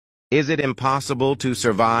Is it impossible to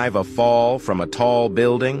survive a fall from a tall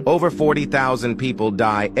building? Over 40,000 people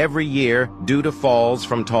die every year due to falls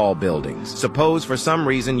from tall buildings. Suppose for some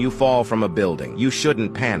reason you fall from a building. You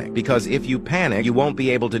shouldn't panic, because if you panic, you won't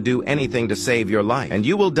be able to do anything to save your life, and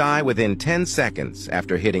you will die within 10 seconds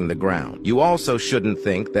after hitting the ground. You also shouldn't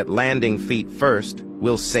think that landing feet first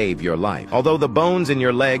will save your life. Although the bones in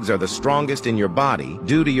your legs are the strongest in your body,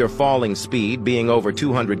 due to your falling speed being over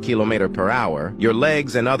 200 km/h, your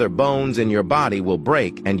legs and other bones in your body will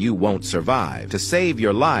break and you won't survive. To save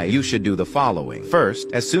your life, you should do the following.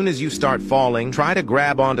 First, as soon as you start falling, try to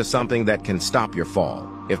grab onto something that can stop your fall.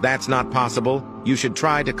 If that's not possible, you should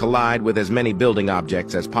try to collide with as many building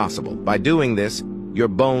objects as possible. By doing this, your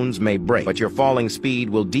bones may break, but your falling speed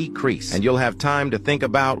will decrease, and you'll have time to think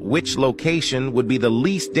about which location would be the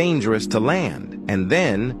least dangerous to land. And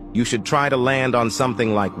then, you should try to land on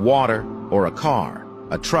something like water or a car,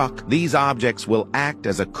 a truck. These objects will act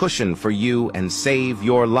as a cushion for you and save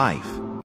your life.